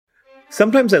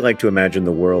Sometimes I like to imagine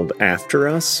the world after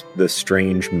us, the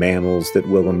strange mammals that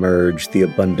will emerge, the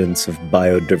abundance of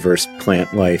biodiverse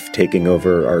plant life taking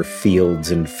over our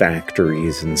fields and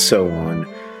factories, and so on.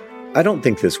 I don't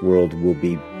think this world will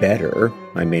be better.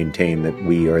 I maintain that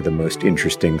we are the most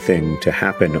interesting thing to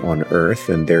happen on Earth,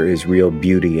 and there is real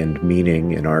beauty and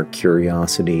meaning in our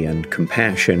curiosity and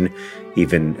compassion,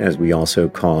 even as we also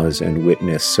cause and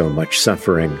witness so much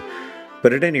suffering.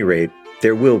 But at any rate,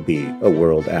 there will be a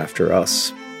world after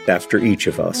us, after each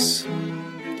of us.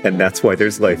 And that's why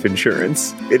there's life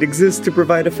insurance. It exists to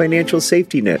provide a financial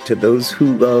safety net to those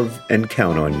who love and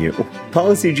count on you.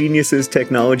 Policy Genius's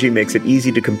technology makes it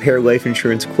easy to compare life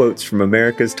insurance quotes from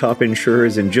America's top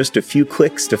insurers in just a few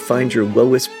clicks to find your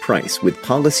lowest price. With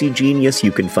Policy Genius,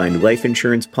 you can find life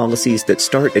insurance policies that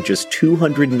start at just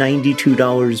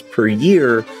 $292 per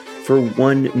year for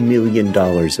 $1 million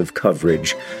of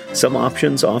coverage. Some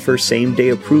options offer same-day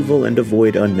approval and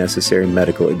avoid unnecessary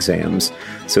medical exams.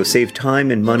 So save time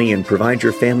and money and provide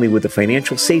your family with a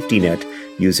financial safety net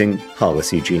using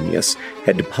Policy Genius.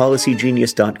 Head to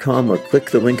policygenius.com or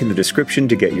click the link in the description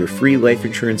to get your free life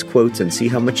insurance quotes and see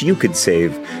how much you could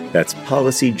save. That's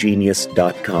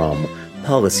policygenius.com.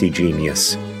 Policy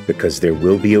Genius, because there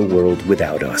will be a world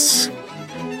without us.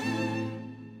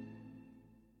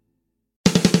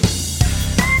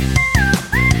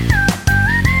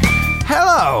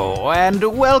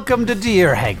 And welcome to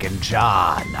Dear Hank and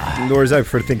John. Nor as I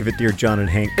prefer to think of it, Dear John and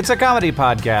Hank. It's a comedy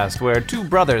podcast where two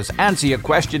brothers answer your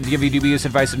questions, give you dubious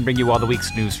advice, and bring you all the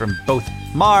week's news from both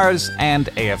Mars and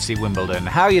AFC Wimbledon.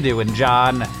 How you doing,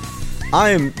 John?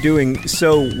 I am doing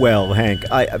so well, Hank.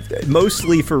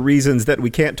 Mostly for reasons that we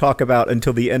can't talk about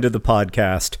until the end of the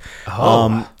podcast.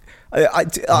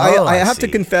 I have to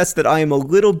confess that I am a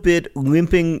little bit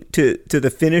limping to the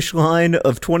finish line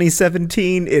of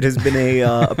 2017. It has been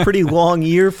a pretty long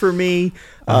year for me.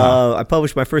 I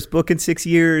published my first book in 6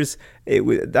 years.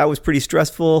 That was pretty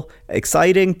stressful,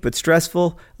 exciting, but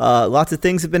stressful. Lots of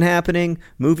things have been happening,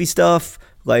 movie stuff,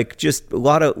 like just a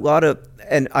lot of,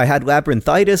 and I had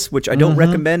labyrinthitis, which I don't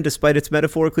recommend despite its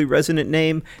metaphorically resonant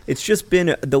name. It's just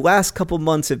been, the last couple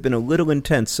months have been a little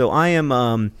intense. So I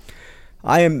am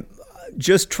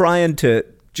just trying to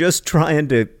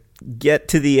get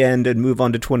to the end and move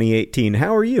on to 2018.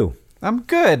 How are you? I'm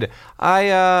good.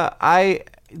 I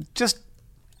just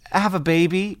have a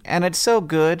baby, and it's so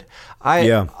good.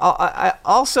 I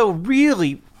also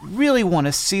really, really want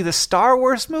to see the Star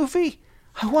Wars movie.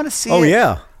 I want to see it. Oh,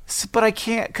 yeah. But I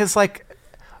can't, because, like,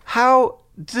 how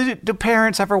do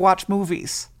parents ever watch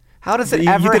movies? How does it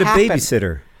ever happen? You get a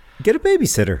babysitter. Get a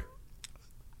babysitter.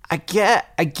 I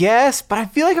guess, but I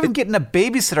feel like if I'm getting a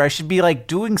babysitter, I should be like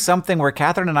doing something where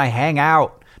Catherine and I hang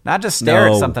out, not just stare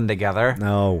at something together.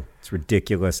 No, it's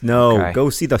ridiculous. No, okay. Go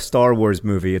see the Star Wars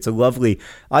movie. It's a lovely.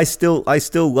 I still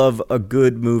love a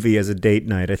good movie as a date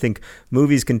night. I think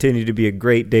movies continue to be a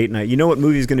great date night. You know what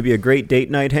movie is going to be a great date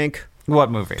night, Hank?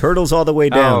 What movie? Turtles All the Way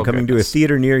Down, coming to a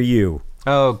theater near you.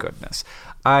 Oh goodness.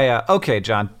 Okay,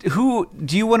 John. Who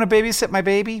do you want to babysit my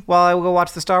baby while I go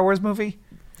watch the Star Wars movie?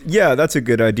 Yeah, that's a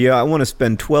good idea. I want to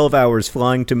spend 12 hours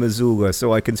flying to Missoula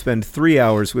so I can spend 3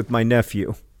 hours with my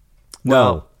nephew.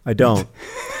 No, I don't.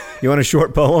 You want a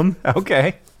short poem?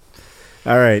 Okay.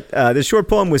 All right. This short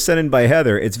poem was sent in by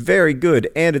Heather. It's very good,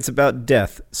 and it's about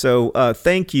death. So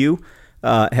thank you,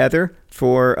 Heather,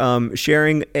 for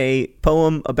sharing a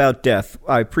poem about death.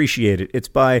 I appreciate it. It's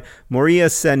by Moria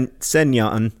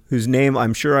Senyan, whose name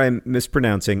I'm sure I'm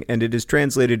mispronouncing, and it is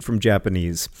translated from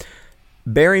Japanese.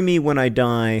 Bury me when I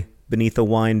die beneath a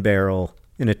wine barrel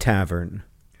in a tavern.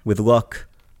 With luck,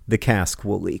 the cask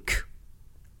will leak.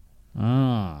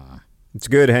 It's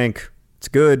good, Hank. It's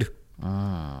good.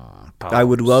 I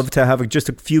would love to have just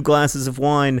a few glasses of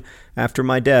wine after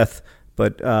my death,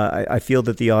 but I feel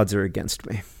that the odds are against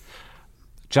me.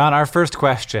 John, our first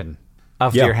question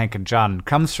of Dear Hank and John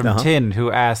comes from Tin, who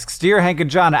asks, Dear Hank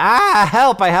and John,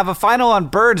 help, I have a final on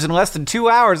birds in less than 2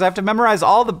 hours. I have to memorize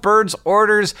all the birds,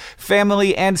 orders,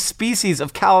 family, and species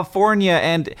of California,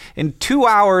 and in 2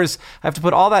 hours, I have to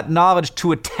put all that knowledge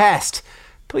to a test.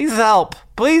 Please help.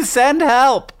 Please send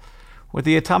help. With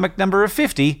the atomic number of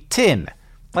 50, Tin.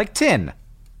 Like tin.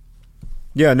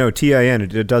 Yeah, no, TIN.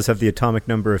 It does have the atomic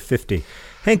number of 50.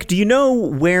 Hank, do you know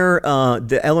where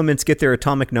the elements get their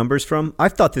atomic numbers from? I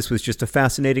thought this was just a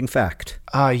fascinating fact.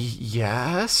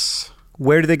 Yes.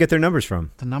 Where do they get their numbers from?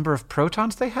 The number of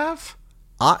protons they have?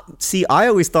 I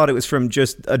always thought it was from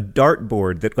just a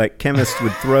dartboard that like chemists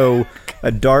would throw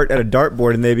a dart at a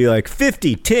dartboard and they'd be like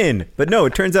 50, 10. But no,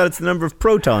 it turns out it's the number of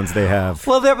protons they have.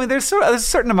 Well, I mean, there's a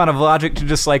certain amount of logic to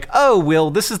just like, oh, well,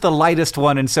 this is the lightest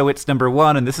one, and so it's number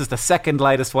 1, and this is the second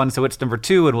lightest one, so it's number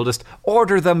 2, and we'll just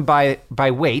order them by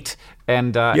weight,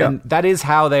 and that is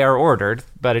how they are ordered.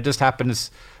 But it just happens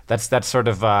that's sort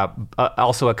of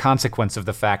also a consequence of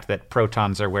the fact that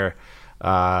protons are where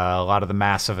a lot of the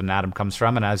mass of an atom comes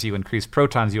from, and as you increase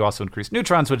protons, you also increase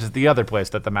neutrons, which is the other place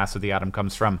that the mass of the atom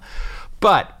comes from.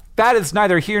 But that is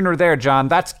neither here nor there, John.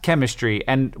 That's chemistry,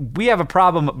 and we have a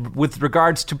problem with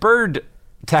regards to bird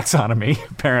taxonomy,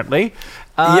 apparently.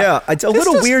 It's a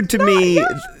little weird to me.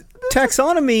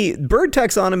 Bird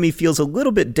taxonomy feels a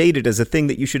little bit dated as a thing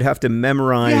that you should have to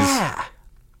memorize.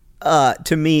 Yeah.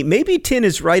 To me, maybe Tin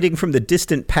is writing from the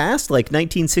distant past, like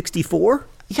 1964.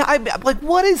 Yeah, I'm like,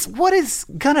 what is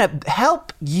gonna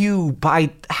help you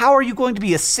how are you going to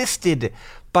be assisted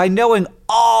by knowing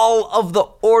all of the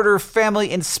order,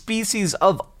 family, and species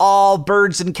of all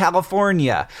birds in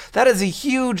California? That is a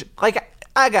huge,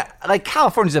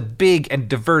 California's a big and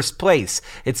diverse place.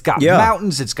 It's got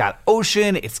mountains, it's got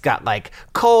ocean, it's got like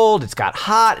cold, it's got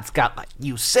hot, it's got like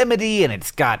Yosemite, and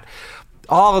it's got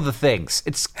all of the things.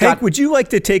 Hank, would you like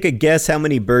to take a guess how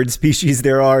many bird species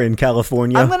there are in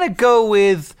California? I'm gonna go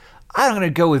with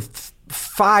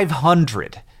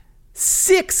 500.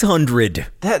 600.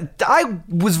 I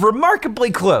was remarkably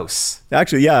close.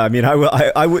 Actually, yeah. I mean,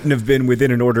 I wouldn't have been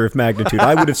within an order of magnitude.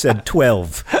 I would have said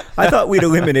 12. I thought we'd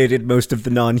eliminated most of the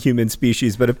non-human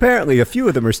species, but apparently a few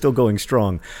of them are still going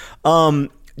strong.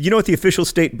 You know what the official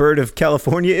state bird of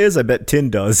California is? I bet Tin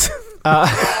does.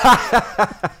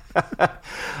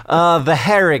 The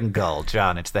herring gull,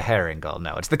 John. It's the herring gull.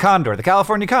 No, it's the condor. The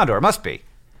California condor. It must be.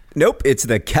 Nope, it's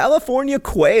the California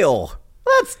quail.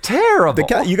 That's terrible.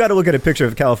 You got to look at a picture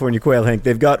of California quail, Hank.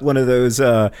 They've got one of those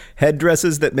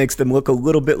headdresses that makes them look a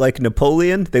little bit like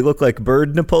Napoleon. They look like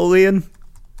bird Napoleon.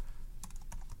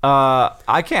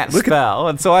 I can't spell,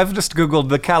 and so I've just Googled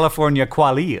the California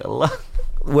quail.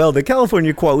 Well, the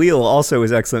California quail also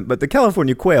is excellent, but the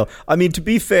California quail, I mean, to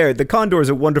be fair, the condor is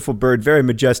a wonderful bird, very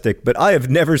majestic, but I have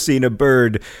never seen a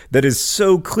bird that is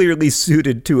so clearly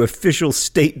suited to official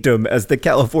statedom as the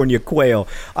California quail.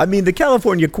 I mean, the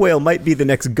California quail might be the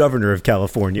next governor of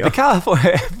California. The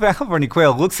California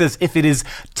quail looks as if it is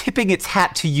tipping its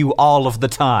hat to you all of the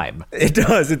time. It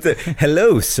does. It's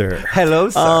hello, sir.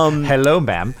 Hello, sir. Hello,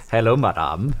 ma'am. Hello,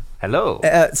 madame. Hello.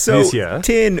 Monsieur.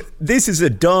 Tin, this is a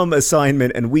dumb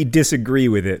assignment, and we disagree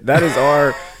with it. That is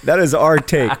our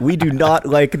take. We do not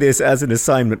like this as an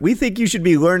assignment. We think you should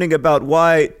be learning about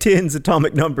why Tin's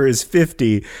atomic number is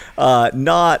 50,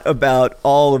 not about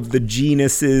all of the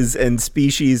genuses and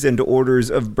species and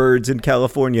orders of birds in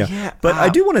California. Yeah, but I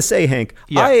do want to say, Hank,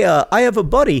 I have a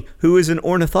buddy who is an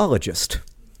ornithologist.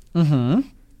 Mm-hmm.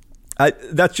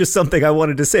 That's just something I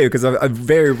wanted to say because I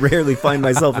very rarely find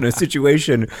myself in a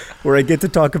situation where I get to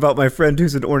talk about my friend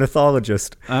who's an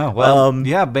ornithologist. Oh, well,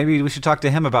 maybe we should talk to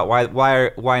him about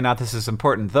why not this is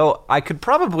important. Though I could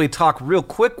probably talk real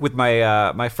quick with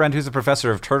my friend who's a professor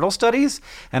of turtle studies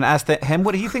and ask him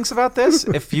what he thinks about this,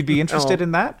 if you'd be interested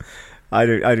in that. I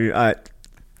do.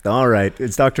 All right.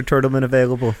 Is Dr. Turtleman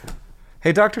available?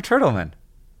 Hey, Dr. Turtleman.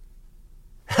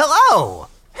 Hello.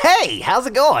 Hey, how's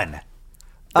it going?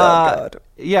 God.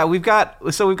 Yeah, we've got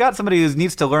somebody who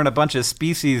needs to learn a bunch of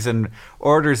species and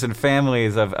orders and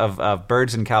families of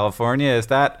birds in California. Is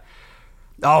that?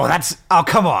 Oh,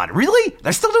 come on. Really?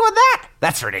 They're still doing that?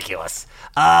 That's ridiculous.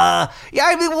 I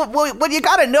mean, what you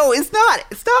gotta know is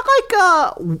it's not like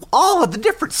all of the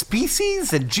different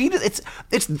species and genus.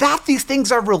 It's that these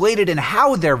things are related and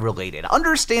how they're related.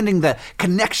 Understanding the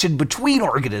connection between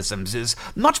organisms is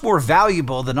much more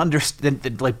valuable than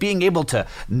like being able to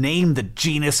name the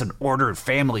genus and order and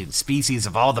family and species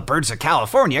of all the birds of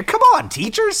California. Come on,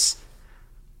 teachers.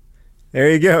 There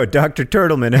you go, Dr.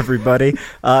 Turtleman, everybody.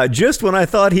 Just when I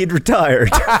thought he'd retired.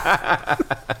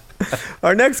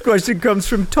 Our next question comes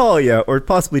from Talia, or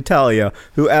possibly Talia,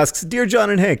 who asks, Dear John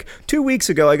and Hank, 2 weeks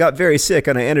ago I got very sick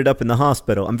and I ended up in the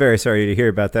hospital. I'm very sorry to hear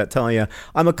about that, Talia.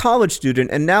 I'm a college student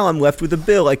and now I'm left with a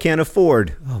bill I can't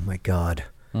afford. Oh my God.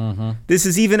 Mm-hmm. This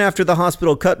is even after the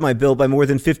hospital cut my bill by more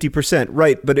than 50%.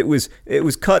 Right, but it was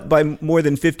cut by more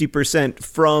than 50%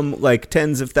 from like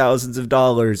tens of thousands of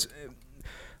dollars.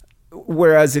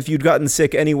 Whereas if you'd gotten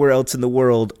sick anywhere else in the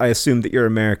world, I assume that you're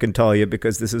American, Talia,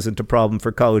 because this isn't a problem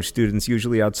for college students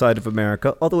usually outside of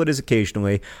America, although it is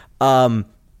occasionally. Oh,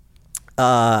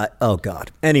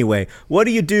 God. Anyway, what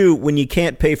do you do when you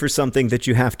can't pay for something that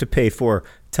you have to pay for,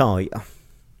 Talia?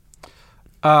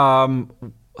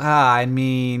 I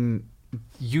mean,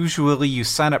 usually you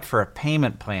sign up for a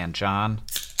payment plan, John.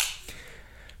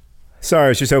 Sorry, I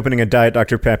was just opening a Diet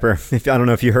Dr. Pepper. I don't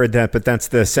know if you heard that, but that's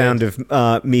the sound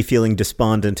of me feeling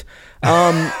despondent.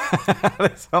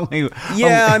 There's only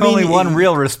one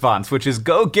real response, which is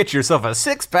go get yourself a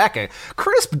 6-pack of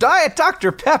crisp Diet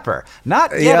Dr. Pepper.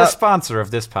 Not yet a sponsor of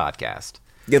this podcast.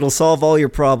 It'll solve all your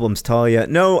problems, Talia.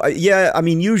 No,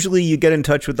 usually you get in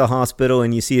touch with the hospital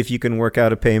and you see if you can work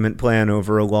out a payment plan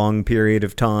over a long period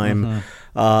of time. Mm-hmm.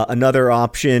 Another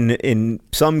option in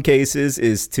some cases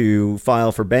is to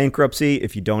file for bankruptcy.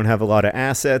 If you don't have a lot of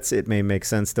assets, it may make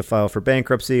sense to file for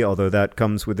bankruptcy, although that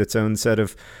comes with its own set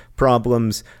of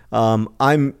problems.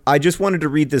 I just wanted to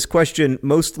read this question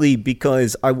mostly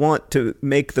because I want to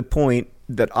make the point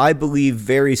that I believe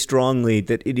very strongly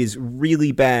that it is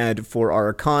really bad for our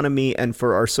economy and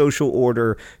for our social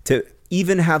order to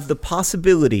even have the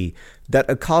possibility that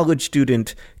a college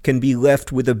student can be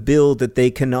left with a bill that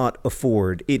they cannot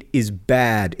afford. It is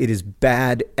bad. It is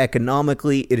bad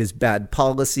economically. It is bad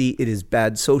policy. It is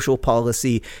bad social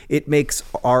policy. It makes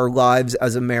our lives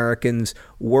as Americans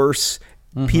worse,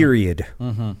 period.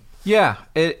 Mm-hmm. Yeah,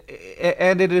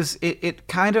 it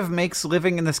kind of makes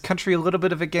living in this country a little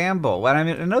bit of a gamble. And I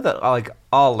mean, I know that like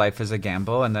all life is a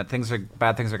gamble, and that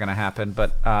bad things are going to happen.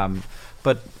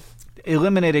 But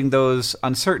eliminating those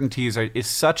uncertainties is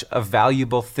such a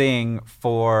valuable thing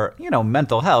for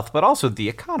mental health, but also the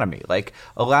economy. Like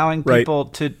allowing people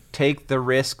to take the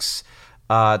risks,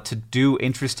 to do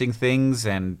interesting things,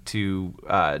 and to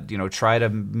try to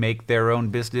make their own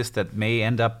business that may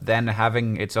end up then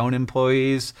having its own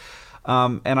employees.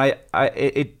 And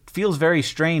it feels very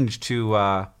strange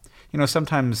to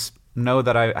sometimes know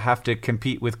that I have to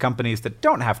compete with companies that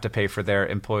don't have to pay for their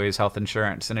employees' health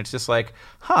insurance, and it's just like,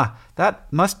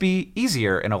 that must be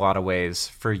easier in a lot of ways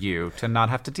for you to not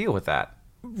have to deal with that.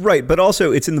 Right, but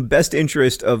also it's in the best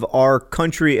interest of our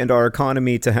country and our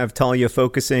economy to have Talia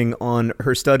focusing on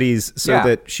her studies so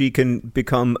that she can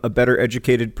become a better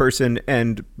educated person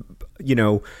and,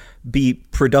 be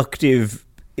productive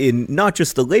in not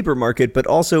just the labor market, but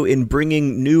also in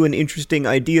bringing new and interesting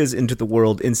ideas into the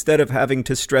world instead of having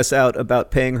to stress out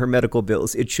about paying her medical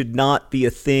bills. It should not be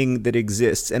a thing that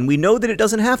exists. And we know that it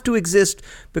doesn't have to exist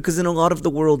because in a lot of the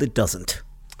world it doesn't.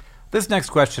 This next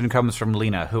question comes from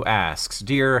Lena, who asks,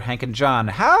 Dear Hank and John,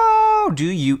 how do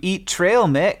you eat trail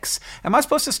mix? Am I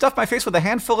supposed to stuff my face with a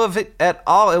handful of it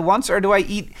all at once, or do I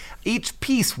eat each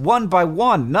piece one by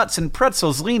one? Nuts and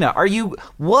pretzels, Lena, are you...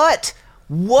 What?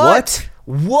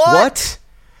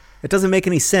 It doesn't make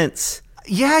any sense.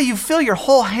 Yeah, you fill your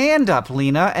whole hand up,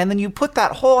 Lena, and then you put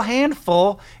that whole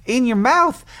handful in your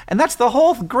mouth. And that's the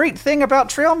whole great thing about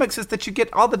trail mix, is that you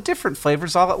get all the different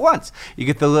flavors all at once. You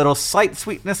get the little slight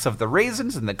sweetness of the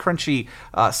raisins and the crunchy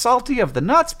salty of the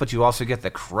nuts, but you also get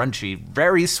the crunchy,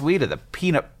 very sweet of the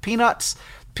peanuts,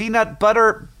 peanut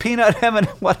butter, peanut M&M.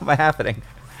 What am I happening?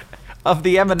 Of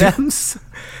the M&Ms.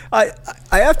 I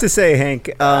have to say, Hank,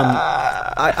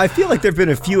 I feel like there have been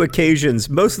a few occasions,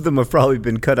 most of them have probably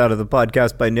been cut out of the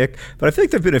podcast by Nick, but I feel like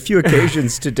there have been a few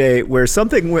occasions today where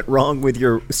something went wrong with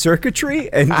your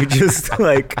circuitry and you just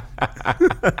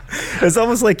it's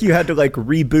almost like you had to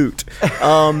reboot.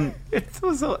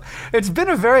 It's been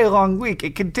a very long week.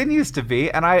 It continues to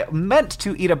be, and I meant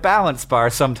to eat a balance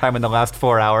bar sometime in the last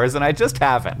 4 hours, and I just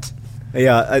haven't.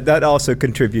 Yeah, that also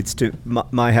contributes to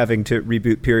my having to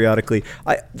reboot periodically.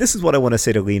 This is what I want to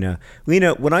say to Lena.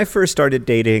 Lena, when I first started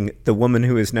dating the woman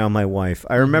who is now my wife,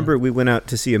 I remember we went out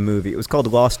to see a movie. It was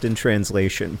called Lost in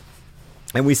Translation.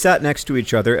 And we sat next to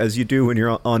each other, as you do when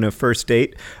you're on a first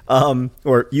date,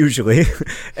 or usually.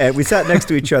 And we sat next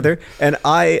to each other, and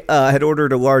I had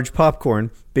ordered a large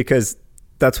popcorn because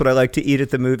that's what I like to eat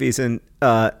at the movies. And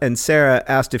Sarah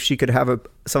asked if she could have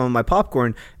some of my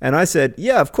popcorn. And I said,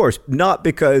 yeah, of course. Not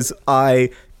because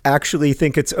I actually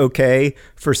think it's okay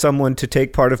for someone to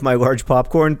take part of my large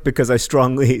popcorn, because I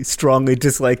strongly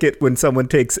dislike it when someone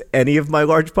takes any of my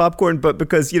large popcorn, but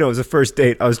because, as a first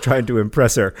date, I was trying to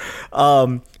impress her.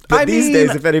 But these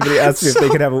days, if anybody asks me if they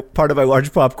can have a part of my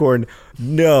large popcorn,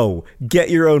 no, get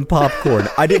your own popcorn.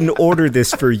 I didn't order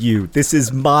this for you. This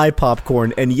is my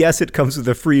popcorn. And yes, it comes with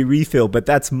a free refill, but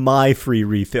that's my free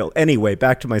refill. Anyway,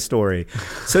 back to my story.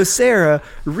 So Sarah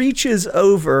reaches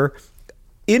over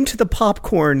into the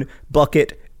popcorn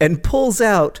bucket and pulls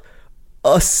out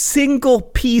a single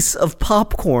piece of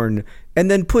popcorn and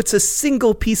then puts a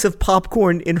single piece of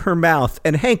popcorn in her mouth.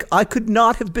 And Hank, I could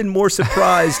not have been more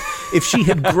surprised if she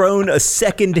had grown a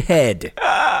second head.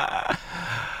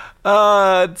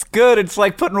 It's good. It's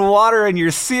like putting water in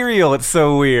your cereal. It's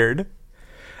so weird.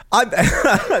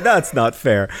 That's not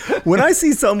fair. When I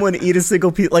see someone eat a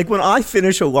single piece, like when I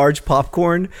finish a large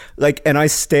popcorn, like, and I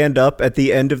stand up at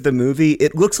the end of the movie,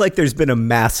 it looks like there's been a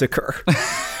massacre.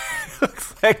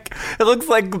 It looks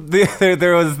like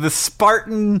there was the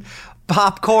Spartan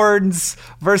popcorns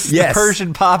versus the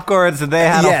Persian popcorns, and they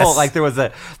had a whole, like, there was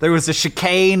a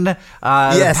chicane.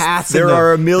 Yes, there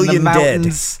are a million dead.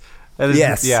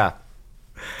 Yes, yeah.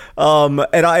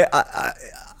 And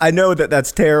I know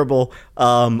that's terrible.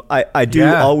 I do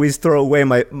always throw away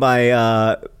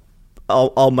my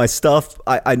all my stuff.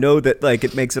 I know that, like,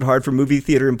 it makes it hard for movie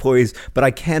theater employees, but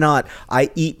I cannot. I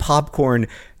eat popcorn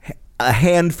a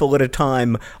handful at a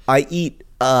time. I eat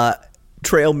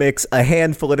trail mix a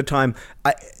handful at a time.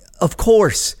 Of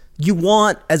course, you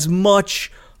want as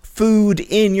much food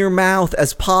in your mouth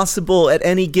as possible at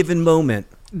any given moment.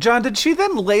 John, did she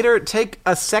then later take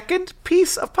a second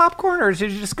piece of popcorn, or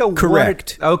did you just go?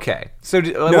 Correct. Okay, so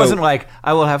it wasn't like,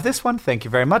 I will have this one, thank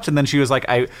you very much, and then she was like,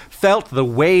 I felt the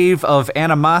wave of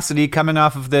animosity coming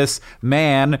off of this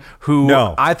man who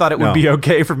I thought it would be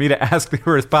okay for me to ask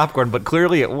for his popcorn, but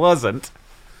clearly it wasn't.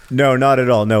 No, not at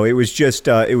all. No, it was just,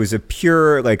 it was a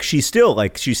pure, like,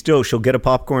 she'll get a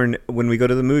popcorn when we go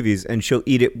to the movies, and she'll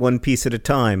eat it one piece at a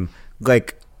time.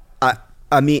 Like,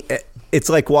 I mean, it's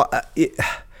like, what?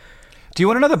 Do you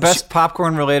want to know the best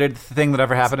popcorn-related thing that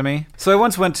ever happened to me? So I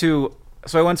once went to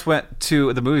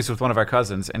the movies with one of our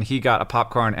cousins, and he got a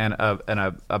popcorn and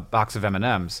a box of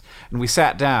M&Ms, and we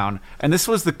sat down, and this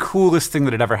was the coolest thing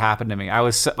that had ever happened to me. I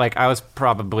was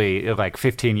probably like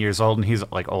 15 years old, and he's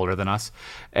like older than us,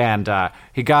 and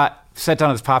he sat down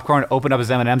with his popcorn, opened up his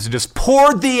M&Ms, and just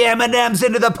poured the M&Ms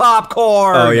into the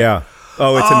popcorn. Oh yeah.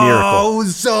 Oh, it's a miracle. Oh, it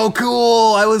was so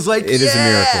cool. I was like, it is a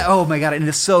miracle. Oh my God, and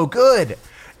it's so good.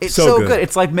 It's so good.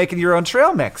 It's like making your own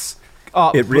trail mix.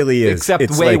 It really is. Except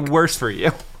it's way worse for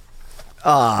you.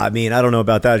 I mean, I don't know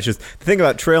about that. It's just, the thing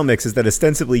about trail mix is that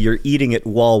ostensibly you're eating it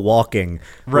while walking,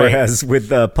 whereas with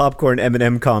the popcorn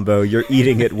M&M combo, you're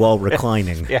eating it while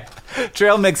reclining. Yeah,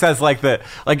 trail mix has like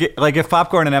if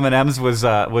popcorn and M&Ms was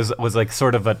like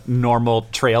sort of a normal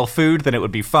trail food, then it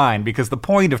would be fine, because the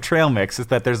point of trail mix is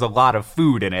that there's a lot of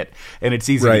food in it and it's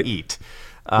easy to eat.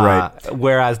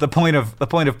 Whereas the point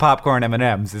of popcorn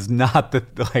M&Ms is not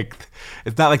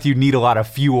it's not like you need a lot of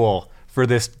fuel for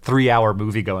this 3-hour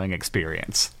movie-going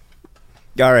experience.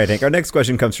 All right, Hank. Our next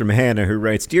question comes from Hannah, who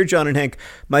writes, Dear John and Hank,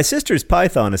 my sister's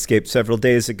python escaped several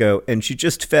days ago, and she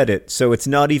just fed it, so it's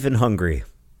not even hungry.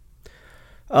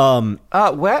 What?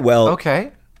 Well,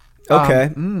 okay. Okay.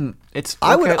 It's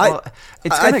okay.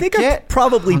 I think I'd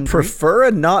probably prefer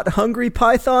a not hungry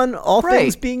python, all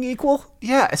things being equal.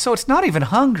 Yeah, so it's not even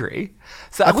hungry.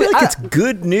 So I feel like it's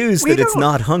good news that it's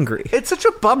not hungry. It's such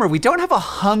a bummer. We don't have a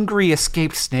hungry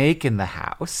escaped snake in the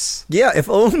house. Yeah, if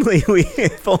only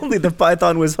the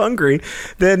python was hungry,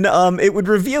 then it would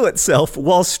reveal itself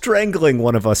while strangling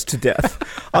one of us to death.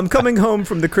 I'm coming home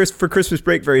for Christmas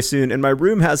break very soon, and my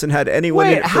room hasn't had anyone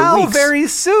in it for weeks. Wait, how very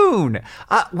soon?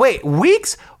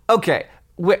 Weeks? Okay.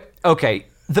 Okay.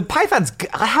 The pythons,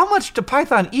 how much do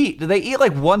python eat? Do they eat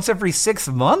like once every 6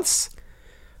 months?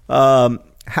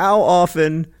 How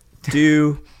often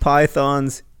do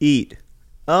pythons eat?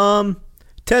 10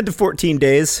 to 14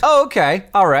 days. Oh, okay.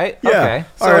 All right. Yeah. Okay.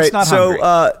 So it's not hungry.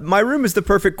 So my room is the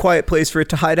perfect quiet place for it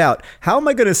to hide out. How am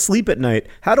I going to sleep at night?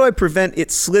 How do I prevent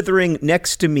it slithering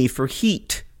next to me for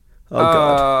heat? Oh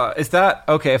God. Is that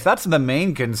okay? If that's the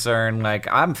main concern, like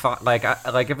I'm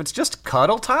if it's just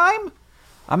cuddle time,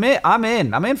 I'm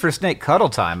in for snake cuddle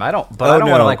time. I don't want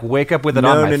to like wake up with it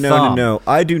on my thumb. No.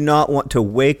 I do not want to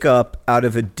wake up out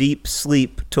of a deep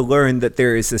sleep to learn that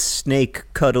there is a snake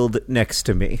cuddled next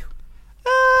to me.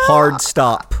 Hard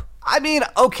stop. I mean,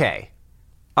 okay.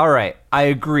 All right. I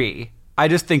agree. I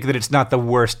just think that it's not the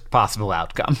worst possible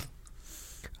outcome.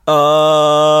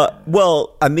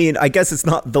 Well, I mean, I guess it's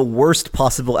not the worst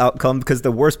possible outcome, because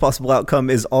the worst possible outcome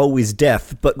is always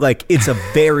death, but like it's a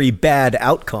very bad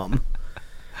outcome.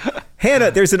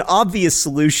 Hannah, there's an obvious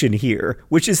solution here,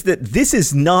 which is that this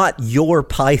is not your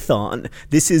python.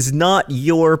 This is not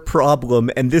your problem,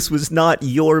 and this was not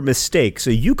your mistake. So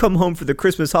you come home for the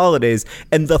Christmas holidays,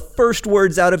 and the first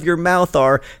words out of your mouth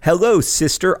are, "Hello,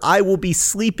 sister, I will be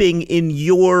sleeping in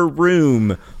your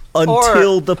room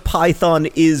until the python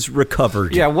is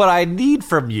recovered." Yeah, what I need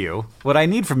from you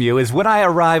is when I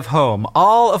arrive home,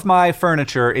 all of my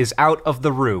furniture is out of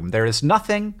the room. There is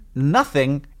nothing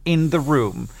in the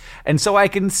room. And so I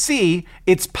can see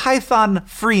its python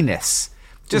freeness.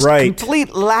 Just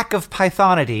complete lack of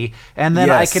Pythonity, and then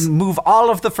I can move all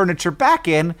of the furniture back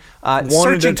in.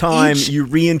 One at a time, you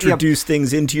reintroduce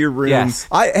things into your room. Yes.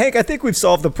 Hank, I think we've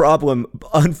solved the problem.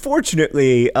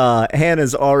 Unfortunately,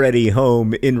 Hannah's already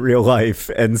home in real life,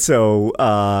 and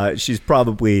so she's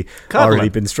probably already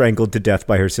been strangled to death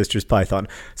by her sister's python.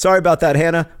 Sorry about that,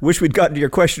 Hannah. Wish we'd gotten to your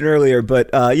question earlier, but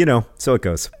so it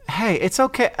goes. Hey, it's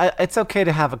okay. It's okay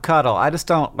to have a cuddle. I just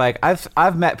don't like.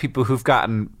 I've met people who've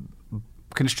gotten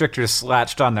constrictors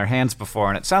slatched on their hands before,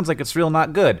 and it sounds like it's real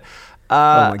not good.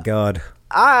 Oh my God.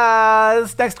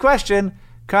 This next question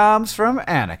comes from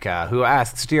Annika, who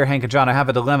asks, Dear Hank and John, I have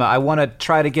a dilemma. I want to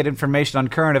try to get information on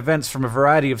current events from a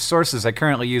variety of sources. I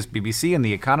currently use BBC and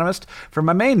The Economist for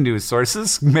my main news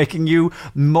sources, making you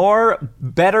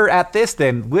better at this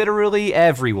than literally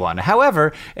everyone.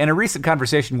 However, in a recent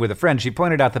conversation with a friend, she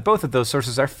pointed out that both of those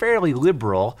sources are fairly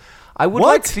liberal. I would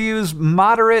like to use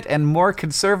moderate and more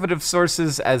conservative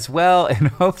sources as well in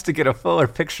hopes to get a fuller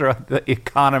picture of The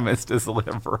Economist as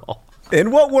liberal.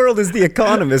 In what world is The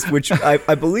Economist, which I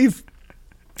believe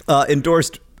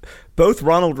endorsed both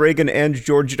Ronald Reagan and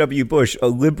George W. Bush, a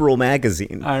liberal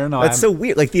magazine? I don't know. That's so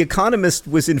weird. Like, The Economist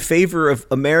was in favor of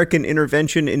American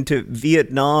intervention into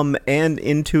Vietnam and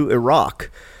into Iraq.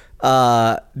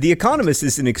 The Economist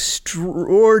is an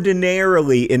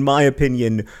extraordinarily, in my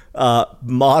opinion,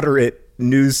 moderate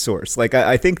news source. Like,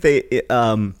 I think they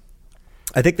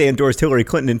endorsed Hillary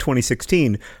Clinton in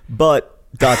 2016, but ...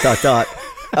 I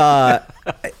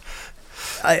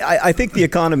think The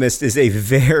Economist is a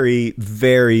very,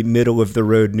 very middle of the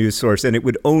road news source, and it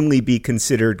would only be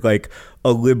considered like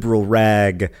a liberal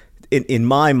rag in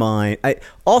my mind. It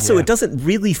doesn't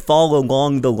really fall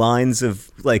along the lines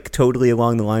of totally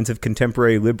along the lines of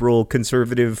contemporary liberal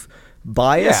conservative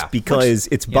bias, because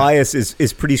its bias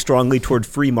is pretty strongly toward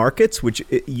free markets, which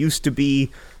it used to be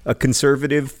a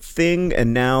conservative thing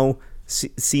and now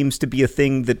seems to be a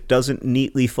thing that doesn't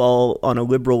neatly fall on a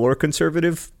liberal or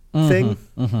conservative thing.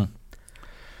 Mm-hmm.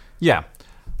 Yeah.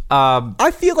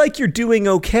 I feel like you're doing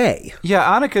okay.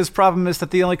 Yeah, Annika's problem is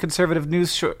that the only conservative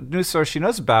news source she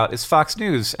knows about is Fox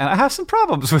News, and I have some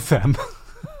problems with them.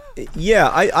 Yeah,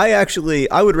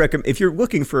 I would recommend, if you're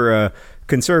looking for a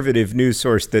conservative news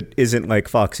source that isn't like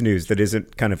Fox News, that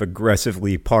isn't kind of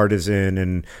aggressively partisan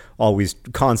and always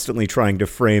constantly trying to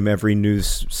frame every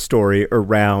news story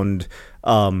around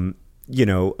a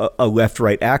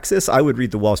left-right axis, I would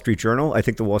read the Wall Street Journal. I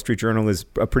think the Wall Street Journal is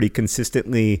a pretty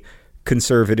consistently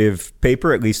conservative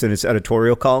paper, at least in its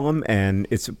editorial column, and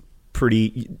it's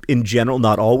pretty, in general,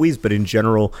 not always, but in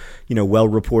general,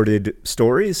 well-reported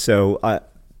stories. So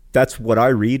that's what I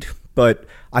read. But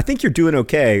I think you're doing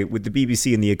okay with the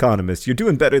BBC and The Economist. You're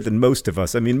doing better than most of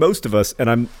us. I mean, most of us,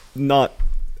 and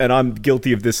I'm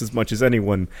guilty of this as much as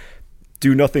anyone,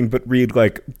 do nothing but read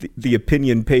the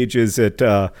opinion pages at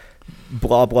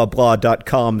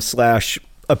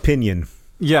blah.com/opinion.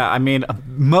 Yeah, I mean,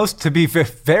 to be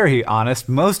very honest,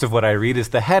 most of what I read is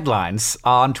the headlines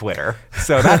on Twitter.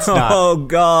 So that's not... Oh,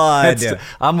 God.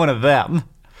 I'm one of them.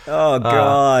 Oh,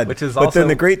 God. Which is but then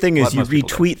the great thing is you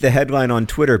retweet the headline on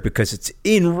Twitter because it's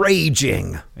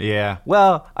enraging. Yeah.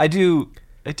 Well, I do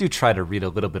try to read a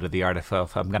little bit of the article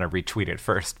if I'm going to retweet it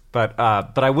first. But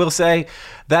I will say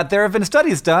that there have been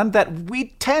studies done that we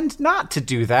tend not to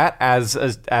do that as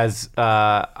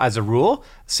a rule.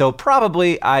 So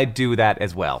probably I do that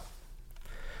as well.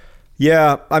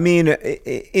 Yeah, I mean,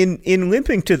 in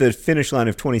limping to the finish line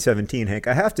of 2017, Hank,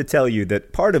 I have to tell you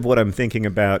that part of what I'm thinking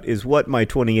about is what my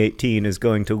 2018 is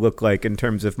going to look like in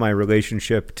terms of my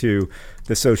relationship to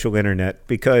the social internet.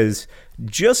 Because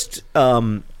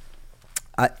sorry,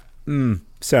 I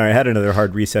had another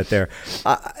hard reset there.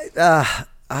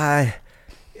 I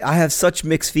have such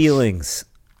mixed feelings.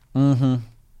 Mm-hmm.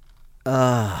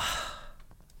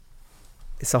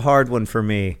 It's a hard one for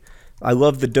me. I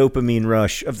love the dopamine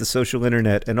rush of the social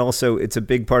internet, and also it's a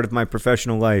big part of my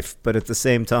professional life. But at the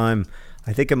same time,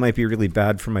 I think it might be really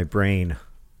bad for my brain.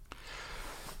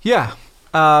 Yeah.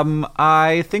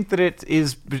 I think that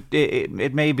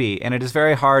it may be, and it is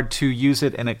very hard to use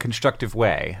it in a constructive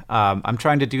way. I'm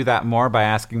trying to do that more by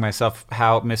asking myself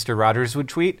how Mr. Rogers would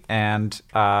tweet, and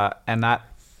that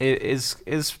is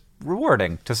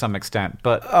rewarding to some extent.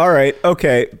 But all right,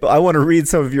 okay, but I want to read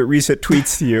some of your recent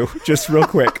tweets to you, just real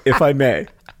quick, if I may.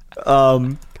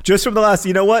 Just from the last,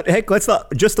 you know what? Heck, let's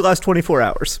not just the last 24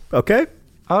 hours. Okay.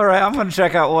 All right, I'm going to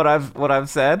check out what I've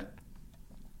said.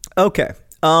 Okay.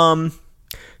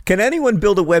 Can anyone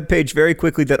build a web page very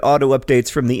quickly that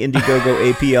auto-updates from the Indiegogo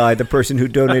API the person who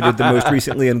donated the most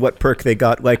recently and what perk they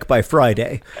got, by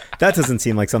Friday? That doesn't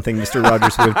seem like something Mr.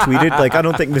 Rogers would have tweeted. I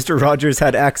don't think Mr. Rogers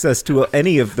had access to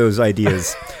any of those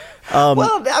ideas.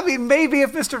 Well, I mean, maybe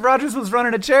if Mr. Rogers was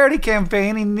running a charity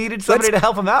campaign, he needed somebody to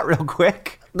help him out real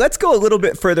quick. Let's go a little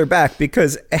bit further back,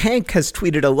 because Hank has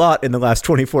tweeted a lot in the last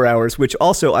 24 hours, which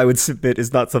also I would submit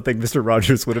is not something Mr.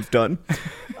 Rogers would have done.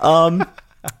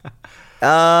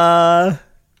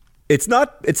 It's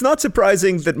not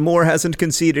surprising that Moore hasn't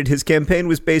conceded his campaign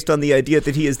was based on the idea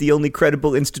that he is the only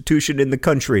credible institution in the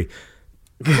country.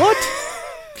 What?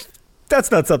 That's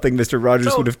not something Mr.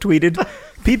 Rogers would have tweeted.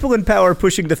 People in power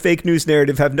pushing the fake news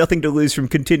narrative have nothing to lose from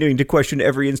continuing to question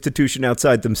every institution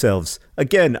outside themselves.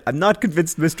 Again, I'm not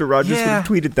convinced Mr. Rogers would have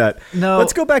tweeted that. No.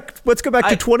 Let's go back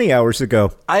to 20 hours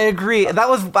ago. I agree. That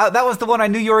was the one I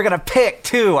knew you were going to pick,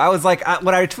 too. I was like,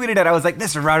 when I tweeted it, I was like,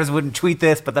 Mr. Rogers wouldn't tweet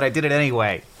this, but then I did it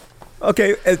anyway.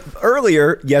 Okay,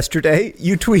 earlier, yesterday,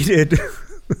 you tweeted...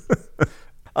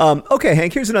 Okay,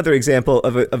 Hank, here's another example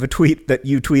of a tweet that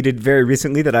you tweeted very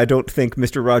recently that I don't think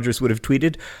Mr. Rogers would have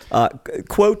tweeted.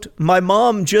 Quote, "My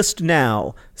mom just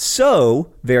now.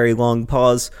 So," very long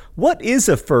pause, "what is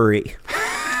a furry?"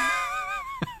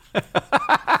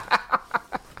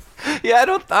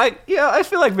 I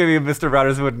feel like maybe Mr.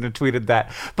 Rogers wouldn't have tweeted that.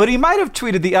 But he might have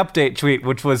tweeted the update tweet,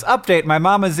 which was, "Update, my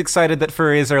mom is excited that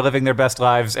furries are living their best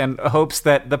lives and hopes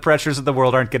that the pressures of the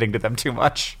world aren't getting to them too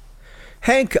much."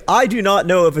 Hank, I do not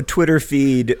know of a Twitter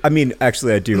feed. I mean,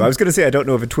 actually, I do. I was going to say I don't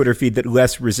know of a Twitter feed that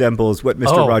less resembles what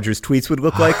Mr. Rogers' tweets would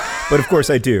look like, but of course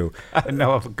I do. I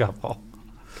know of a couple.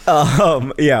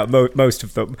 Yeah, most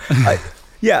of them.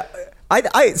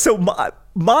 So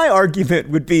my argument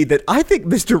would be that I think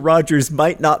Mr. Rogers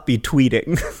might not be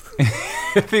tweeting.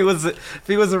 If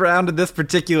he was around in this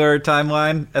particular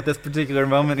timeline at this particular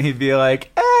moment, he'd be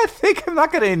like, I think I'm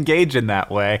not going to engage in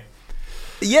that way.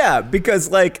 Yeah,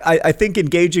 because I think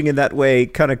engaging in that way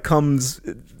kind of comes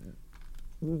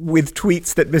with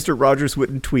tweets that Mr. Rogers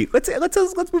wouldn't tweet. Let's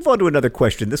move on to another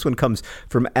question. This one comes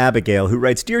from Abigail, who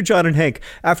writes, "Dear John and Hank,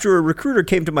 after a recruiter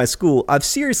came to my school, I've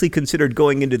seriously considered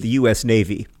going into the U.S.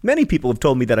 Navy. Many people have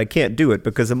told me that I can't do it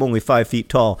because I'm only 5 feet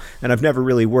tall and I've never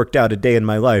really worked out a day in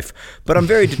my life. But I'm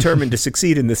very determined to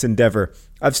succeed in this endeavor.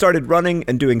 I've started running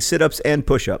and doing sit-ups and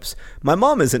push-ups. My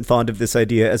mom isn't fond of this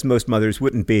idea, as most mothers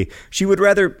wouldn't be. She would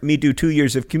rather me do 2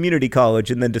 years of community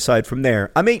college and then decide from there.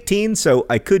 I'm 18, so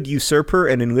I could usurp her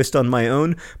and enlist on my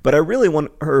own, but I really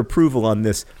want her approval on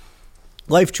this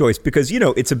life choice because,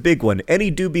 it's a big one. Any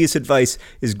dubious advice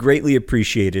is greatly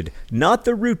appreciated. Not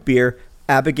the root beer,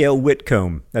 Abigail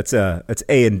Whitcomb." That's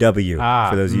A&W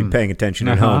for those of you paying attention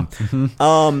at home.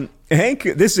 Mm-hmm. Hank,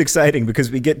 this is exciting because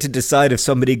we get to decide if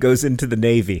somebody goes into the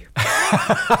Navy.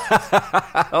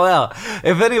 Well,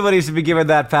 if anybody should be given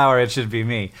that power, it should be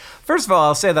me. First of all,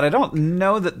 I'll say that I don't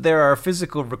know that there are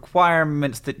physical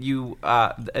requirements that you,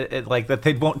 that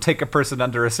they won't take a person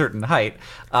under a certain height.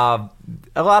 A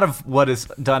lot of what is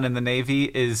done in the Navy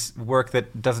is work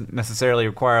that doesn't necessarily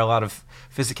require a lot of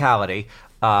physicality.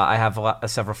 I have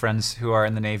several friends who are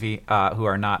in the Navy who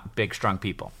are not big, strong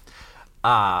people.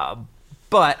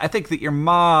 But I think that your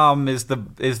mom is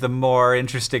the more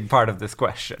interesting part of this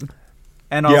question,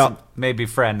 and also maybe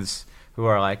friends who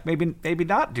are like maybe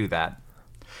not do that.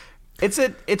 It's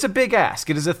a big ask.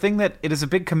 It is a thing that it is a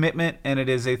big commitment, and it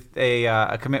is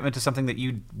a commitment to something that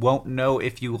you won't know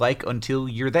if you like until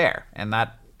you're there, and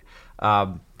that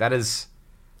is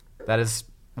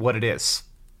what it is.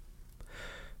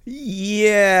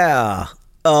 Yeah.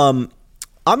 I'm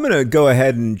gonna go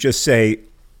ahead and just say,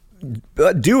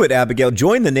 do it, Abigail.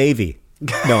 Join the Navy.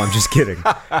 No, I'm just kidding.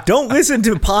 Don't listen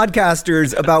to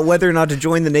podcasters about whether or not to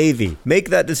join the Navy.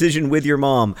 Make that decision with your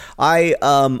mom. I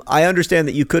understand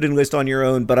that you could enlist on your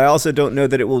own, but I also don't know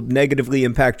that it will negatively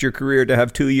impact your career to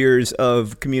have 2 years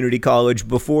of community college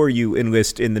before you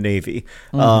enlist in the Navy.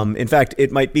 Mm-hmm. In fact,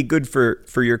 it might be good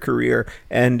for your career.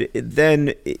 And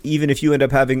then even if you end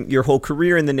up having your whole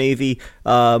career in the Navy,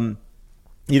 a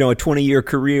 20-year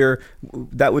career,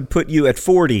 that would put you at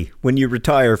 40 when you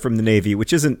retire from the Navy,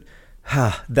 which isn't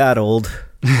that old.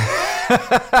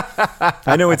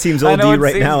 I know it seems old to you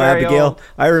right now, Abigail. Old.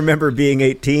 I remember being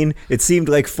 18. It seemed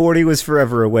like 40 was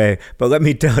forever away. But let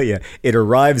me tell you, it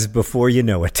arrives before you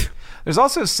know it. There's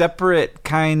also separate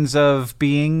kinds of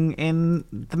being in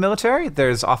the military.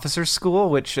 There's officer school,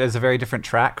 which is a very different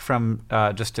track from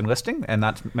just enlisting. And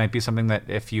that might be something that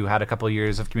if you had a couple of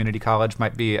years of community college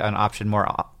might be an option more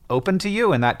open to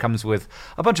you. And that comes with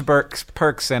a bunch of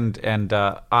perks and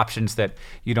options that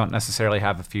you don't necessarily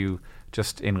have if you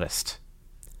just enlist.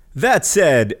 That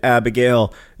said,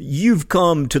 Abigail, you've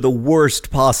come to the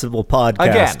worst possible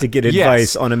podcast to get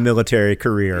advice on a military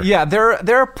career. Yeah,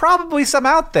 there are probably some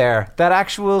out there that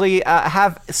actually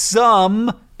have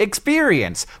some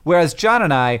experience, whereas John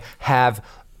and I have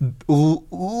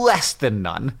less than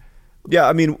none. Yeah,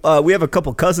 I mean, we have a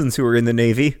couple cousins who are in the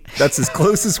Navy. That's as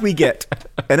close as we get.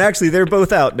 And actually, they're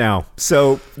both out now.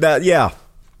 So,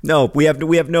 no, we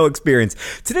have no experience.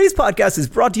 Today's podcast is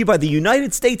brought to you by the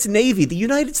United States Navy. The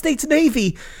United States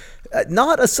Navy,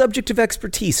 not a subject of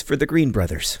expertise for the Green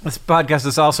brothers. This podcast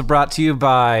is also brought to you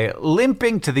by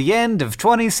limping to the end of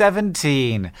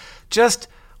 2017.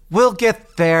 We'll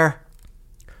get there.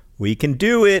 We can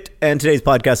do it. And today's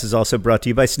podcast is also brought to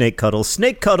you by Snake Cuddles.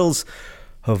 Snake Cuddles,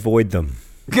 avoid them.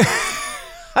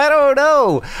 I don't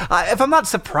know. If I'm not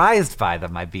surprised by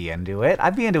them, I'd be into it.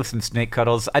 I'd be into some snake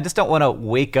cuddles. I just don't want to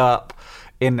wake up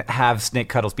and have snake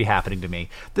cuddles be happening to me.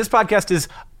 This podcast is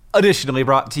additionally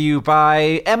brought to you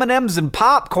by M&M's and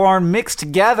popcorn mixed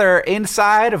together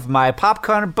inside of my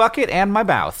popcorn bucket and my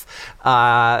mouth.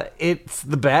 It's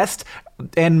the best.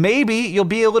 And maybe you'll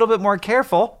be a little bit more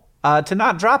careful to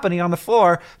not drop any on the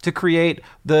floor to create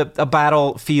a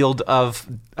battlefield of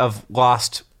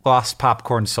lost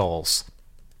popcorn souls.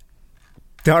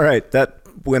 All right, that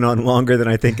went on longer than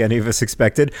I think any of us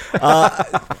expected.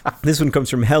 This one comes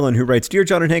from Helen, who writes, Dear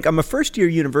John and Hank, I'm a first-year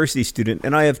university student,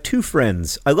 and I have 2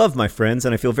 friends. I love my friends,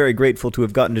 and I feel very grateful to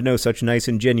have gotten to know such nice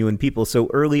and genuine people so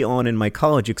early on in my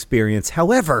college experience.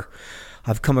 However,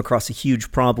 I've come across a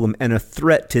huge problem and a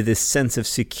threat to this sense of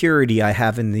security I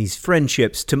have in these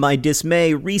friendships. To my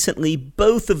dismay, recently,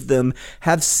 both of them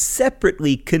have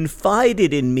separately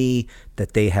confided in me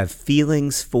that they have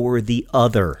feelings for the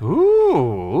other.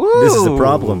 Ooh. This is a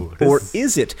problem. Or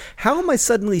is it? How am I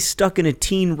suddenly stuck in a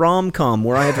teen rom-com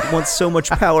where I have at once so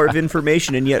much power of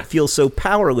information and yet feel so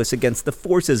powerless against the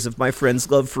forces of my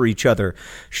friends' love for each other?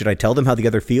 Should I tell them how the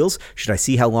other feels? Should I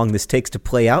see how long this takes to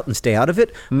play out and stay out of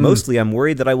it? Mostly I'm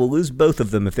worried that I will lose both of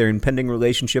them if their impending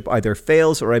relationship either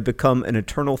fails or I become an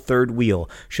eternal third wheel.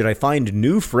 Should I find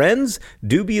new friends?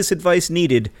 Dubious advice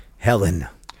needed. Helen.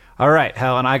 All right,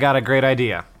 Helen, I got a great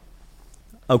idea.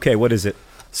 Okay, what is it?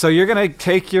 So you're going to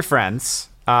take your friends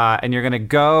and you're going to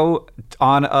go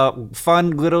on a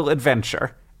fun little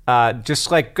adventure. Just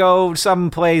like go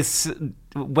someplace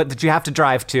that you have to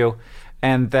drive to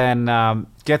and then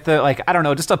get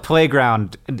just a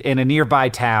playground in a nearby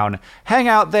town. Hang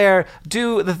out there,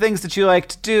 do the things that you like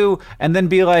to do, and then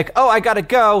be like, oh, I got to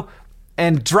go,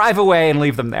 and drive away and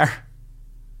leave them there.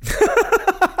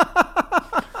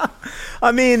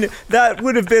 I mean, that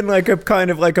would have been like a kind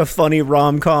of like a funny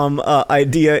rom-com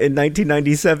idea in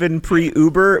 1997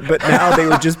 pre-Uber, but now they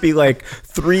would just be like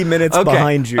 3 minutes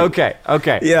behind you. Okay.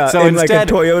 Yeah, so in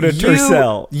instead, like a Toyota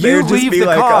Tercel. You would just leave be the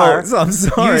like, car. Oh, I'm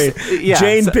sorry.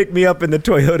 Jane picked me up in the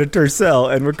Toyota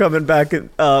Tercel, and we're coming back, and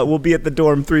we'll be at the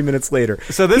dorm 3 minutes later.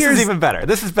 So this is even better.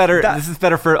 This is better. This is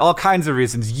better for all kinds of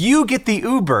reasons. You get the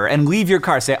Uber and leave your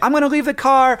car. Say, I'm going to leave the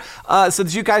car so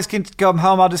that you guys can come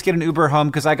home. I'll just get an Uber home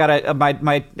because I got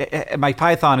my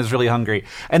python is really hungry,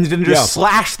 and then just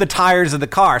slash the tires of the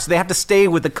car, so they have to stay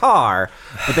with the car,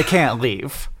 but they can't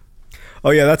leave.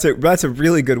 Oh yeah, that's a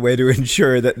really good way to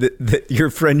ensure that your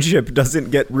friendship doesn't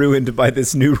get ruined by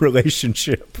this new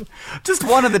relationship. Just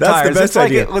one of the that's tires. The best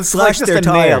idea. It's like just a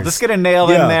nail. Just get a nail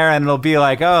in there, and it'll be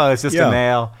like, oh, it's just a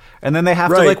nail. And then they have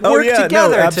to work together.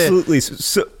 No, absolutely.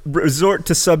 Resort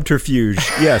to subterfuge.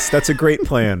 Yes, that's a great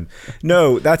plan.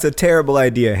 No, that's a terrible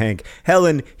idea, Hank.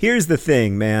 Helen, here's the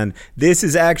thing, man. This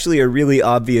is actually a really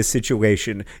obvious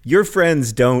situation. Your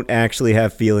friends don't actually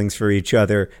have feelings for each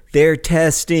other. They're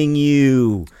testing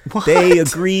you. What? They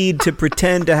agreed to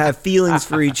pretend to have feelings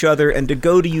for each other and to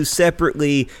go to you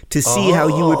separately to see how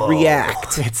you would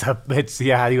react.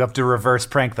 You have to reverse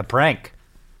prank the prank.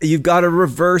 You've got to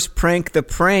reverse prank the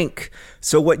prank.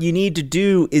 So what you need to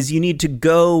do is you need to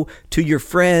go to your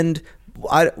friend.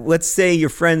 Let's say your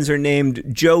friends are named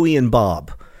Joey and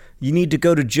Bob. You need to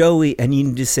go to Joey and you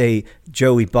need to say,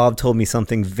 Joey, Bob told me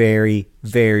something very,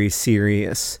 very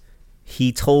serious.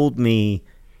 He told me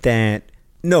that...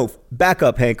 No, back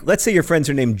up, Hank. Let's say your friends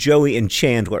are named Joey and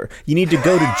Chandler. You need to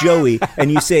go to Joey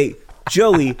and you say...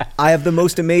 Joey, I have the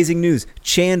most amazing news.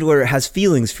 Chandler has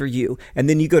feelings for you. And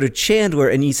then you go to Chandler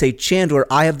and you say, Chandler,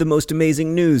 I have the most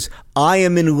amazing news. I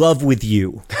am in love with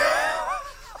you.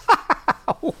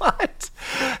 What?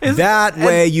 That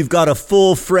way you've got a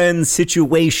full friend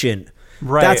situation.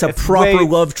 Right. That's a proper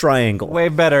love triangle. Way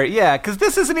better. Yeah, because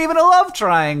this isn't even a love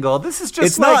triangle. This is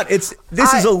just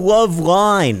This is a love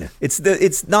line.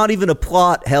 It's not even a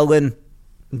plot, Helen.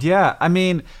 Yeah, I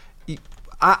mean...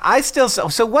 I still...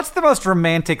 So what's the most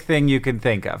romantic thing you can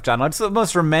think of, John? What's the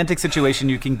most romantic situation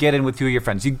you can get in with 2 of your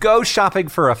friends? You go shopping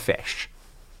for a fish.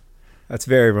 That's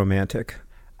very romantic.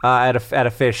 At a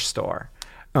fish store.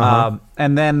 Uh-huh.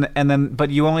 But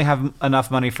you only have enough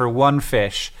money for one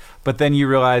fish. But then you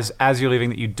realize as you're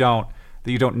leaving that you don't.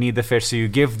 that you don't need the fish, so you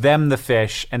give them the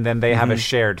fish, and then they have a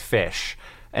shared fish,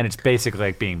 and it's basically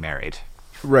like being married.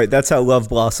 Right, that's how love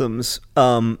blossoms.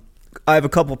 I have a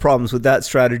couple problems with that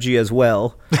strategy as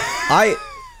well.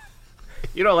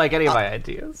 You don't like any of my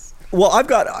ideas. Well,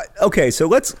 so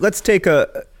let's take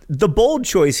the bold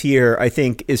choice here, I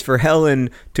think, is for Helen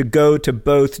to go to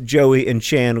both Joey and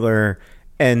Chandler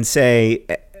and say,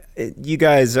 you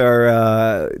guys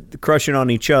are crushing on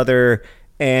each other,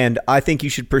 and I think you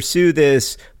should pursue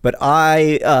this, but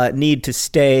I need to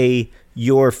stay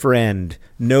your friend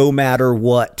no matter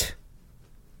what.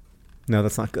 No,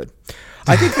 that's not good.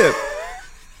 I think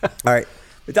that... All right.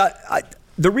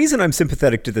 The reason I'm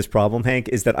sympathetic to this problem, Hank,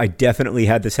 is that I definitely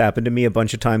had this happen to me a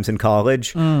bunch of times in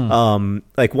college.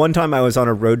 Like one time I was on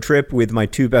a road trip with my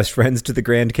two best friends to the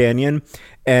Grand Canyon,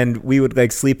 and we would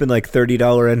like sleep in like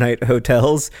 $30 a night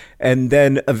hotels. And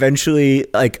then eventually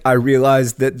like I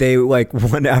realized that they like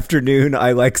one afternoon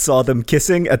I like saw them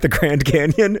kissing at the Grand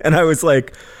Canyon, and I was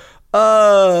like,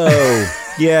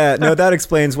 oh, yeah, no, that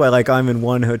explains why like I'm in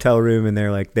one hotel room and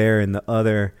they're like there in the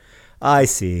other. I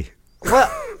see. Well,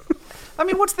 I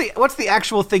mean, what's the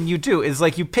actual thing you do? Is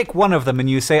like you pick one of them and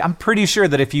you say, I'm pretty sure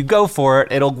that if you go for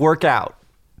it, it'll work out.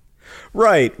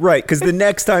 Right. Because the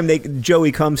next time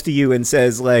Joey comes to you and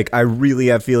says, like, I really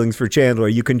have feelings for Chandler,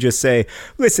 you can just say,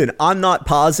 listen, I'm not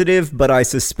positive, but I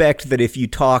suspect that if you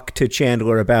talk to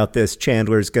Chandler about this,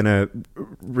 Chandler's gonna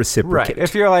reciprocate. Right.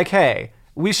 If you're like, hey,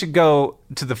 we should go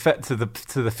to the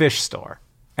fish store,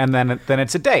 and then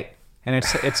it's a date, and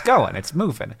it's going, it's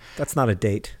moving. That's not a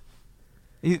date.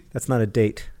 That's not a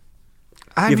date.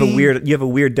 You have a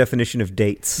weird definition of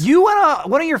dates. You went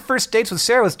one of your first dates with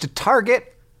Sarah was to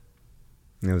Target.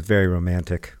 It was very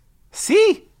romantic.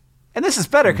 See? And this is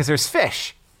better because there's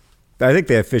fish. I think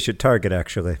they have fish at Target,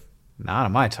 actually. Not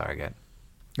at my Target.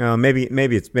 Maybe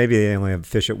they only have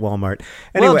fish at Walmart.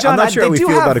 Anyway, well, John, I'm not sure how we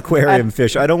feel about aquarium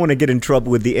fish. I don't want to get in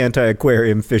trouble with the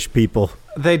anti-aquarium fish people.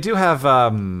 They do have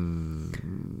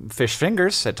fish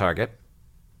fingers at Target.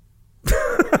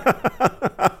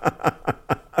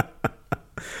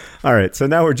 All right, so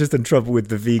now we're just in trouble with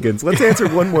the vegans. Let's answer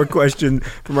one more question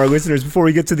from our listeners before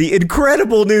we get to the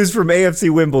incredible news from AFC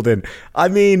Wimbledon. I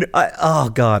mean, oh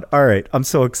God. All right, I'm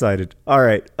so excited. All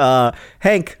right,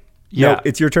 Hank, yeah. No,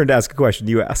 it's your turn to ask a question.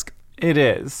 You ask. It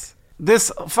is.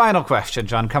 This final question,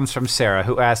 John, comes from Sarah,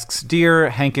 who asks, Dear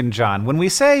Hank and John, when we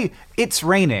say it's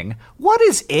raining, what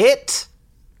is it?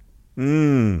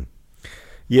 Yeah.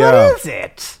 What is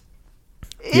it?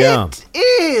 Yeah. It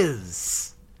is.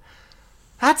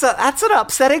 That's an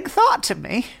upsetting thought to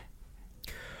me.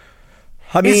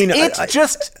 I mean, it's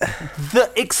just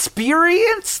the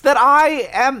experience that I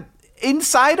am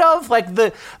inside of, like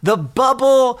the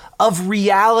bubble of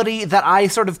reality that I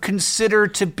sort of consider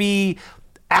to be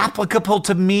applicable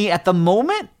to me at the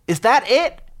moment. Is that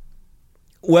it?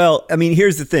 Well, I mean,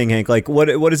 here's the thing, Hank. Like, what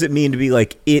does it mean to be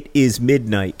like, it is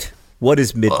midnight? What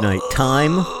is midnight?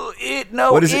 Time?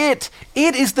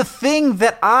 It is the thing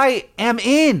that I am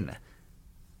in.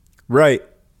 Right.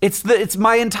 It's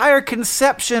my entire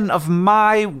conception of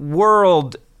my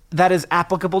world that is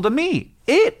applicable to me.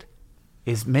 It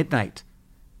is midnight.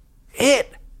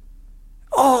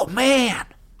 Oh man.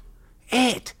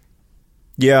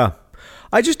 Yeah.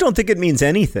 I just don't think it means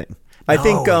anything. I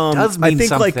think it does mean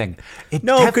something.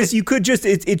 Because you could just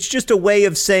it's just a way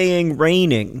of saying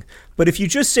raining. But if you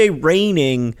just say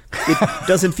raining, it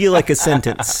doesn't feel like a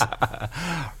sentence.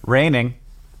 Raining.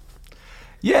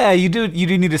 Yeah, you do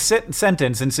need a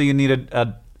sentence, and so you need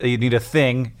a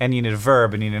thing, and you need a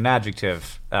verb, and you need an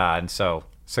adjective, and so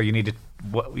you need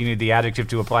the adjective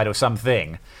to apply to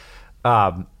something,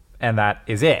 and that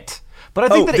is it. But I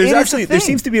think that there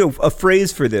seems to be a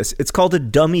phrase for this. It's called a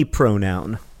dummy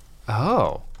pronoun.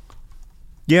 Oh.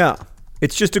 Yeah.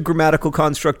 It's just a grammatical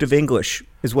construct of English,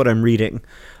 is what I'm reading,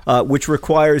 which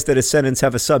requires that a sentence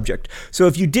have a subject. So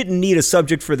if you didn't need a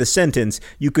subject for the sentence,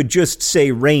 you could just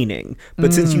say raining.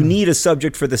 But since you need a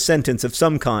subject for the sentence of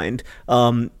some kind,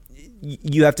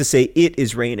 you have to say it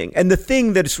is raining. And the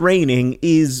thing that's raining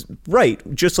is, right,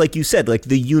 just like you said, like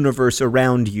the universe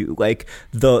around you, like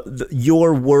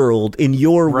your world. In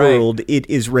your world, it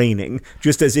is raining.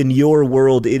 Just as in your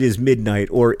world, it is midnight.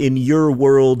 Or in your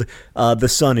world, the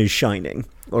sun is shining.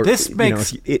 Or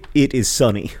it is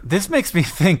sunny. This makes me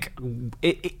think,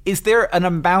 is there an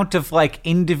amount of like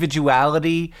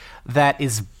individuality that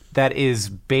is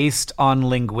based on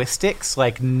linguistics?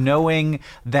 Like knowing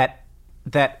that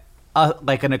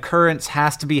like an occurrence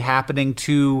has to be happening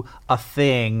to a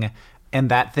thing,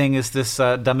 and that thing is this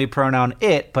dummy pronoun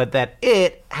it, but that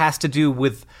it has to do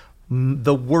with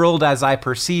the world as I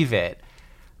perceive it.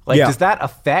 Like, does that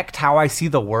affect how I see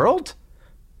the world?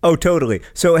 Oh, totally.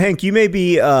 So, Hank, you may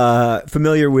be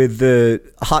familiar with the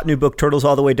hot new book, Turtles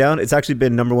All the Way Down. It's actually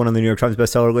been #1 on the New York Times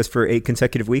bestseller list for 8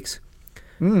 consecutive weeks.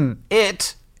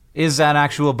 It is an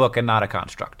actual book and not a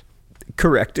construct.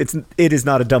 Correct. It is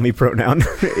not a dummy pronoun.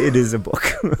 It is a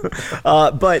book.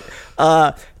 But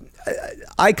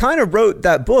I kind of wrote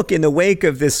that book in the wake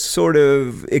of this sort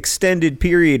of extended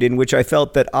period in which I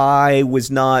felt that I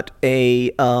was not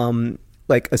a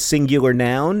singular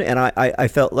noun, and I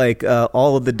felt like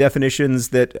all of the definitions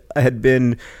that had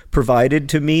been provided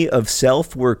to me of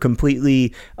self were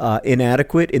completely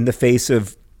inadequate in the face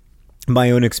of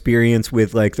my own experience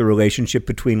with like the relationship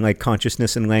between like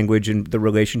consciousness and language, and the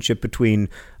relationship between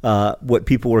what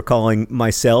people were calling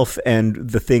myself and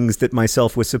the things that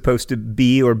myself was supposed to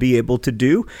be or be able to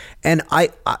do. And I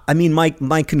mean,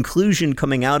 my conclusion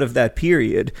coming out of that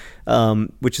period,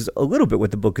 which is a little bit what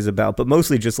the book is about, but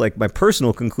mostly just like my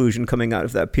personal conclusion coming out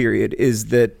of that period, is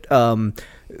that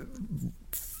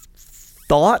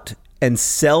thought and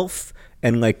self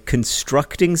and like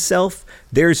constructing self,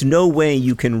 there's no way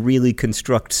you can really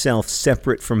construct self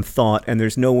separate from thought, and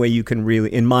there's no way you can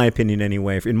really, in my opinion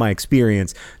anyway, in my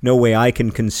experience, no way I can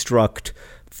construct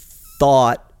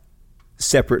thought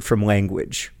separate from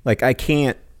language. Like I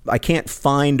can't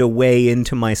find a way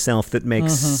into myself that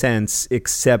makes sense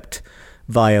except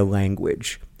via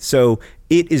language. So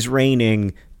It Is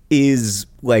Raining is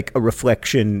like a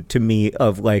reflection to me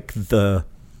of like the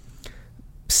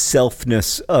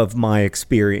selfness of my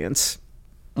experience.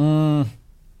 Where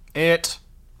is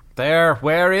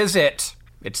it?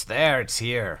 It's there, it's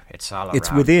here, it's all around.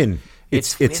 It's within.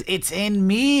 It's in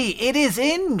me. It is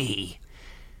in me.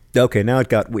 Okay, now it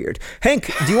got weird.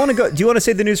 Hank, do you want to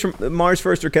say the news from Mars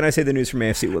first, or can I say the news from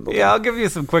AFC Wimbledon? Yeah, I'll give you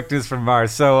some quick news from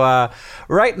Mars. So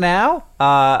right now,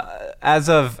 as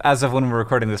of when we're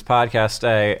recording this podcast,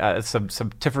 some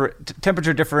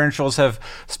temperature differentials have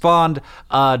spawned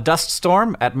a dust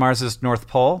storm at Mars's North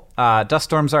Pole. Dust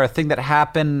storms are a thing that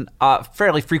happen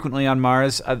fairly frequently on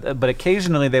Mars, but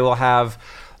occasionally they will have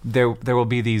there will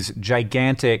be these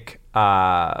gigantic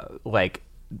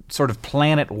sort of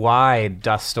planet-wide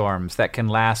dust storms that can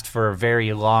last for a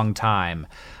very long time,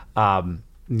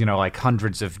 like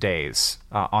hundreds of days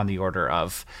on the order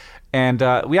of. And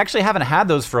we actually haven't had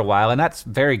those for a while, and that's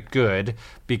very good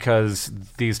because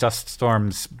these dust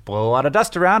storms blow a lot of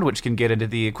dust around, which can get into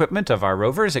the equipment of our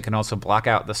rovers. It can also block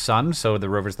out the sun, so the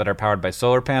rovers that are powered by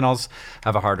solar panels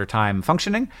have a harder time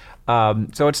functioning.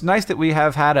 So it's nice that we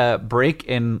have had a break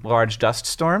in large dust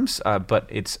storms, but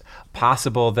it's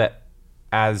possible that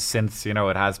since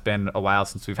it has been a while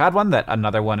since we've had one, that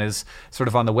another one is sort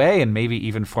of on the way and maybe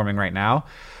even forming right now.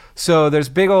 So there's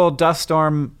big old dust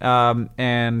storm,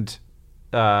 and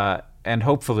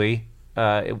hopefully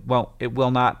it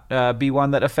will not be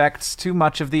one that affects too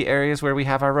much of the areas where we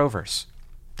have our rovers.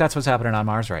 That's what's happening on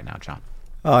Mars right now, John.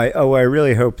 I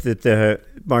really hope that the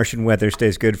Martian weather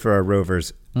stays good for our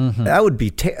rovers. Mm-hmm. That would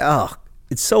be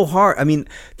it's so hard. I mean,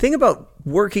 thing about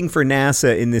working for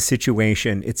NASA in this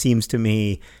situation, it seems to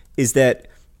me, is that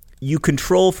you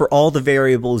control for all the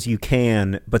variables you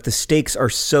can, but the stakes are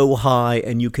so high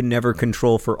and you can never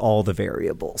control for all the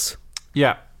variables.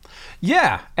 Yeah.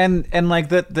 Yeah, and like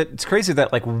that it's crazy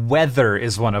that like weather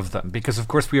is one of them, because of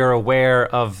course we are aware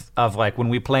of like when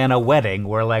we plan a wedding,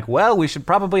 we're like, well, we should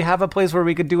probably have a place where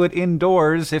we could do it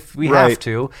indoors if we have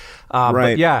to.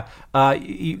 But yeah,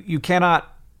 you cannot.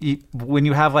 When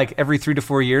you have like every 3 to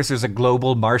 4 years, there's a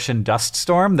global Martian dust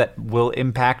storm that will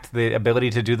impact the ability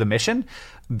to do the mission.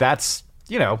 That's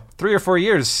 3 or 4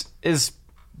 years is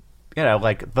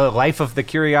like the life of the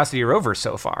Curiosity rover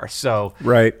so far. So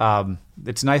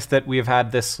it's nice that we have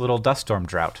had this little dust storm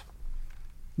drought.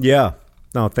 Yeah.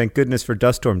 Oh, thank goodness for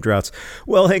dust storm droughts.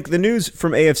 Well, Hank, the news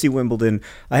from AFC Wimbledon,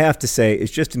 I have to say, is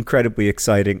just incredibly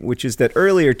exciting, which is that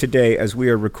earlier today, as we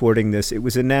are recording this, it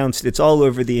was announced, it's all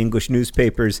over the English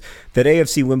newspapers, that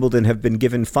AFC Wimbledon have been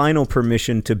given final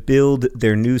permission to build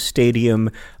their new stadium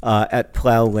at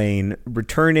Plough Lane,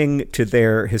 returning to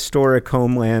their historic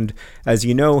homeland. As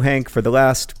you know, Hank, for the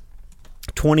last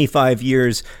 25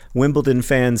 years, Wimbledon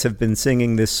fans have been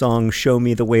singing this song, Show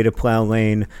Me the Way to Plough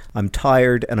Lane. I'm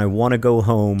tired and I want to go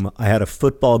home. I had a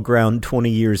football ground 20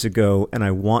 years ago and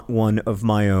I want one of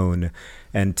my own.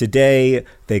 And today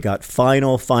they got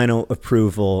final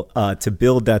approval to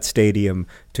build that stadium,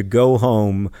 to go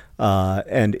home.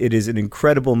 And it is an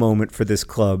incredible moment for this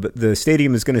club. The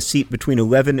stadium is going to seat between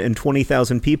 11 and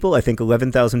 20,000 people. I think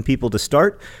 11,000 people to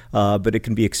start, but it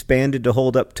can be expanded to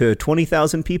hold up to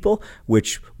 20,000 people,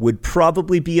 which would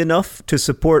probably be enough to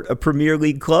support a Premier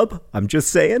League club. I'm just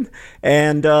saying.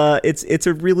 And it's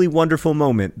a really wonderful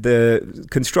moment. The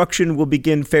construction will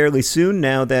begin fairly soon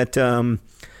now that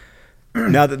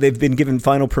now that they've been given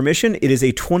final permission, it is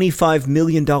a $25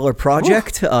 million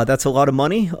project. That's a lot of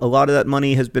money. A lot of that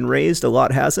money has been raised. A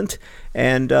lot hasn't.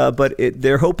 And but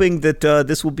they're hoping that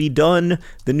this will be done.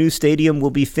 The new stadium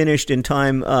will be finished in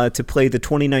time to play the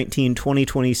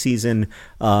 2019-2020 season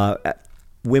at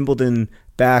Wimbledon,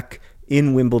 back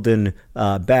in Wimbledon,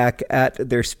 back at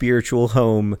their spiritual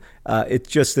home. It's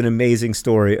just an amazing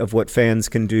story of what fans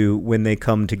can do when they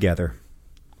come together.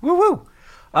 Woo-woo!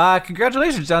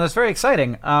 Congratulations, John. That's very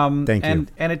exciting. Thank you.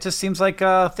 And it just seems like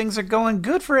things are going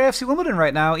good for AFC Wimbledon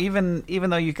right now, even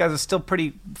though you guys are still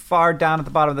pretty far down at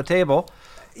the bottom of the table.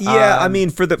 Yeah, I mean,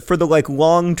 for the like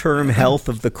long-term health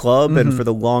of the club and for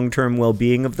the long-term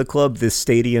well-being of the club, this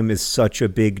stadium is such a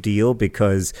big deal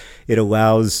because it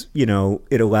allows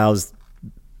the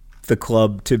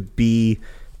club to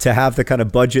have the kind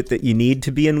of budget that you need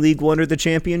to be in League One or the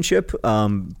Championship,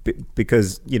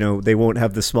 because they won't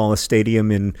have the smallest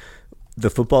stadium in the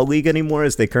football league anymore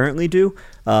as they currently do.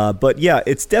 But yeah,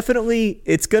 it's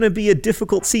going to be a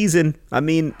difficult season. I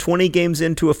mean, 20 games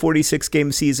into a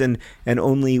 46-game season and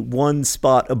only one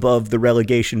spot above the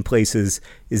relegation places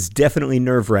is definitely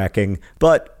nerve-wracking.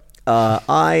 But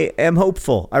I am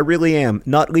hopeful. I really am.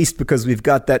 Not least because we've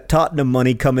got that Tottenham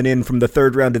money coming in from the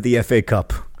third round of the FA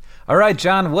Cup. All right,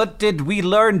 John, what did we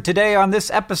learn today on this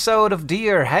episode of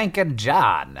Dear Hank and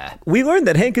John? We learned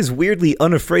that Hank is weirdly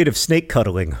unafraid of snake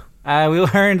cuddling. We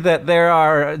learned that there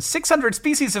are 600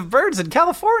 species of birds in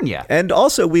California. And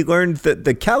also we learned that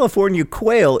the California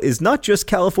quail is not just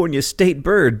California's state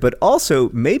bird, but also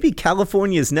maybe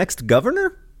California's next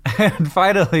governor? And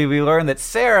finally, we learned that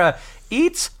Sarah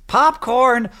eats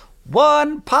popcorn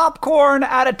one popcorn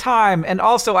at a time. And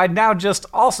also, I now just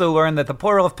also learned that the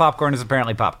plural of popcorn is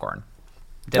apparently popcorn.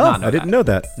 I didn't know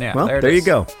that. Yeah, well, there you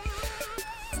go.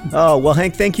 Oh, well,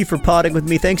 Hank, thank you for podding with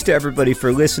me. Thanks to everybody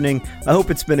for listening. I hope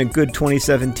it's been a good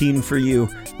 2017 for you,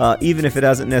 even if it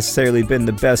hasn't necessarily been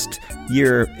the best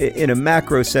year in a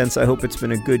macro sense. I hope it's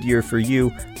been a good year for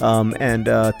you. And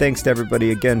thanks to everybody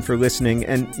again for listening.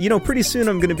 And, pretty soon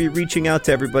I'm going to be reaching out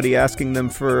to everybody asking them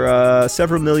for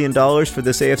several $1 million for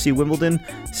this AFC Wimbledon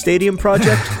stadium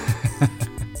project.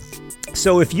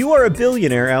 So if you are a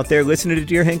billionaire out there listening to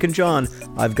Dear Hank and John,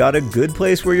 I've got a good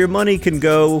place where your money can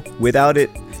go without it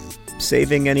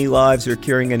saving any lives or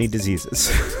curing any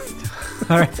diseases.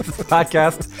 All right, this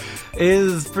podcast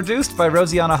is produced by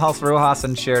Rosianna Halse-Rojas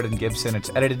and Sheridan Gibson. It's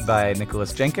edited by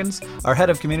Nicholas Jenkins. Our head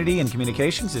of community and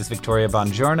communications is Victoria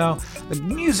Bongiorno. The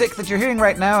music that you're hearing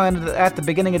right now and at the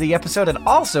beginning of the episode and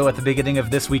also at the beginning of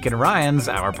This Week in Ryans,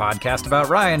 our podcast about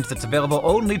Ryans that's available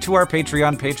only to our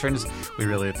Patreon patrons. We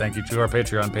really thank you to our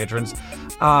Patreon patrons.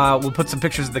 We'll put some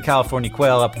pictures of the California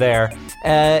quail up there.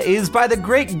 Is by the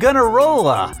great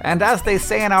Gunnarolla. And as they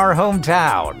say in our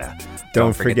hometown,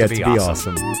 don't forget to be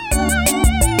awesome.